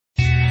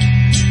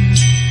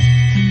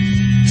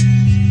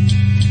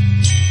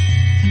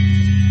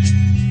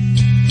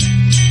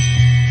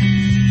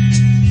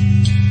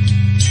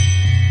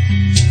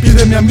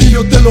Pídeme a mí,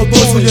 yo te lo doy.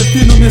 Soy el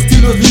Fino, mi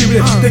estilo es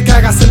libre. Te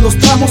cagas en los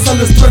tramos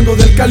al estruendo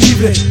del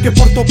calibre. Que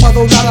porto pa'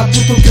 doblar al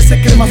puto que se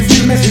cree más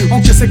firme.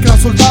 Aunque se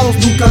crean soldados,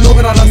 nunca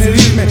lograrán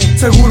herirme.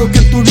 Seguro que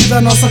en tu vida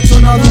no has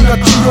accionado un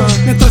gatillo,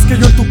 mientras que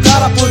yo en tu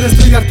cara podré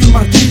estrellarte un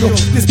martillo,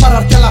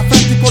 dispararte a la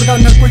frente y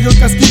colgarme al cuello el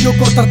casquillo,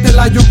 cortarte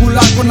la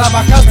yugular con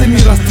navajas de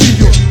mi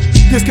rastrillo.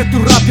 Y es que tu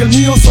rap y el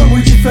mío son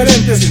muy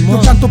diferentes.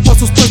 Yo canto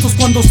pasos puestos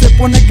cuando se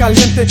pone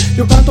caliente.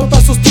 Yo canto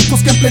pasos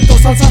ticos que en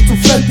pleitos alzan su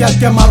frente. Al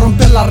que ama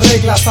romper las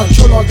reglas, al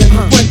cholo, al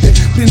delincuente.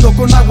 Brindo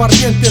con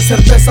aguardiente,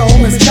 cerveza o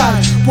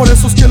mezcal. Por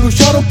esos que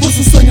lucharon por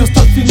sus sueños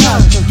hasta el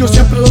final. Yo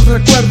siempre los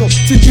recuerdo,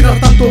 sin tirar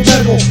tanto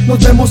verbo. Nos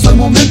vemos al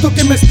momento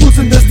que me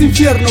expulsen de este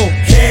infierno.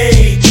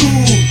 Hey,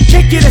 tú,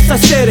 ¿qué quieres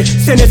hacer?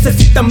 Se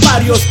necesitan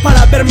varios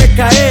para verme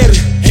caer.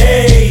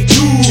 Hey,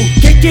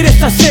 tú, ¿qué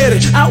quieres hacer?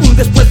 Aún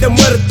después de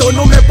muerto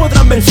no me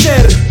podrán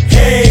vencer.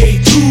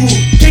 Hey,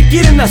 tú, ¿qué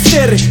quieren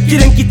hacer?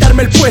 Quieren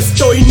quitarme el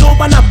puesto y no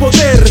van a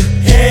poder.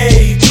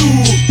 Hey,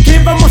 tú, ¿qué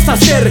vamos a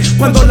hacer?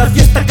 Cuando la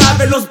fiesta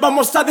acabe los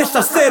vamos a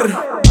deshacer.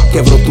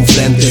 Quebro tu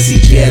frente si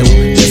quiero,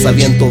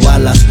 desaviento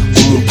balas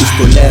como un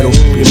pistolero.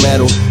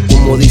 Primero,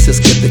 como dices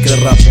que te crees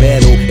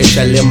rapero,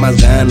 échale más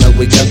ganas,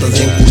 güey, cantas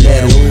bien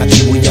culero.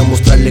 Aquí voy a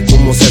mostrarle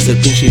cómo se hace el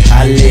pinche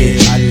jale.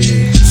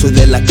 Soy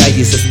de la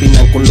calle y se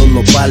espinan con los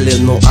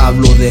nopales. No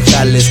hablo de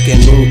jales que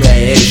nunca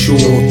he hecho.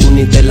 Tú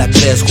ni te la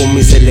crees,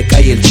 homie, se le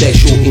cae el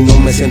techo. Y no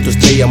me siento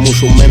estrella,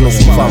 mucho menos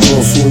un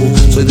famoso.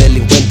 Soy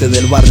delincuente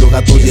del barrio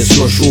Gato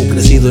 18,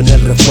 crecido en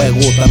el refuego,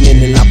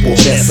 también en la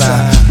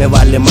pobreza. Me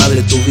vale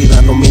madre tu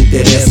vida, no me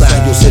interesa.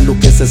 Yo sé lo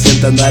que se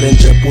siente andar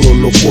entre puro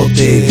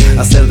locote,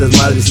 hacer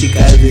desmadre y si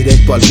caer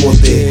directo al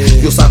bote.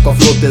 Yo saco a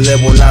flote de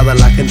volada a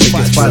la gente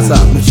que es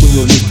falsa. Mis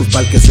puños listos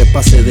para el que se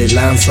pase de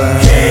lanza.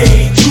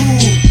 Hey, tú,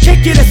 ¿qué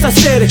quieres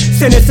hacer?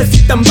 Se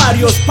necesitan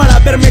varios para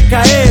verme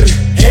caer.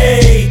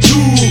 Hey,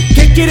 tú,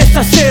 ¿qué quieres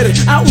hacer?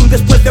 Aún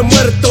después de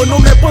muerto no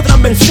me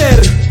podrán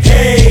vencer.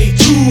 Hey,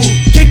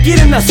 tú, ¿qué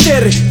quieren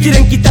hacer?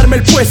 Quieren quitarme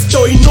el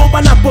puesto y no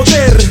van a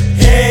poder.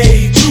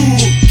 Hey,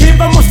 tú, ¿qué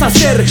vamos a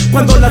hacer?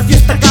 Cuando la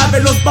fiesta acabe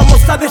los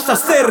vamos a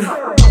deshacer.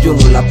 Yo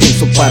no la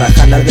pienso para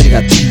jalar del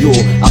gatillo,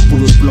 a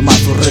puros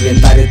plomazos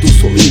reventaré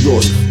tus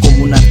oídos.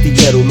 Como un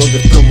artillero los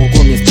desplomo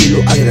con mi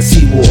estilo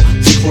agresivo.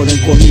 Si joden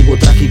conmigo,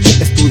 trágico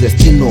es tu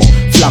destino.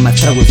 Flama,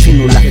 Estrago y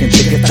Fino, la gente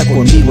que está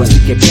conmigo. Así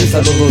que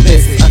piénsalo dos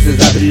veces antes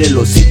de abrir el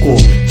hocico.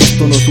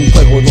 Esto no es un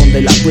juego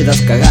donde la puedas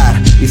cagar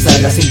y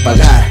salgas sin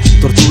pagar.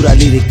 Tortura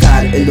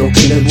lirical es lo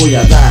que les voy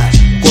a dar.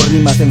 Con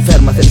rimas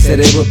enfermas el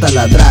cerebro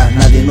taladrar.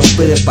 Nadie nos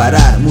puede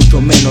parar, mucho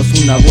menos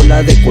una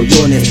bola de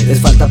collones. Les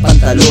falta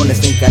pantalones,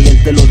 en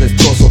caliente los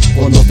destrozo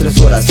con 2, 3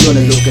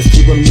 oraciones. Lo que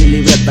escribo en mi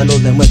libreta lo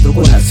demuestro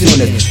con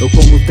acciones. No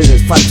como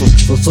ustedes falsos,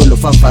 son solo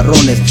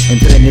fanfarrones.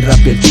 Entre mi rap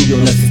y el tuyo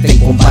no existen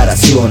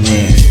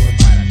comparaciones.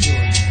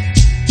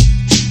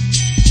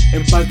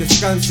 En paz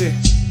descanse,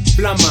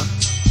 Flama,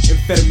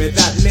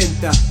 enfermedad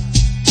lenta.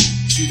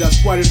 Ciudad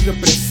Juárez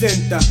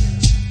representa.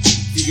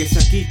 Sigues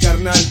aquí,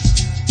 carnal,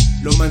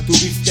 lo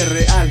mantuviste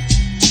real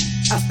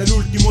hasta el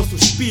último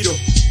suspiro.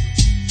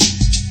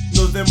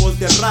 Nos vemos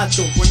de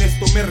rato, con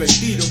esto me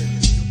retiro.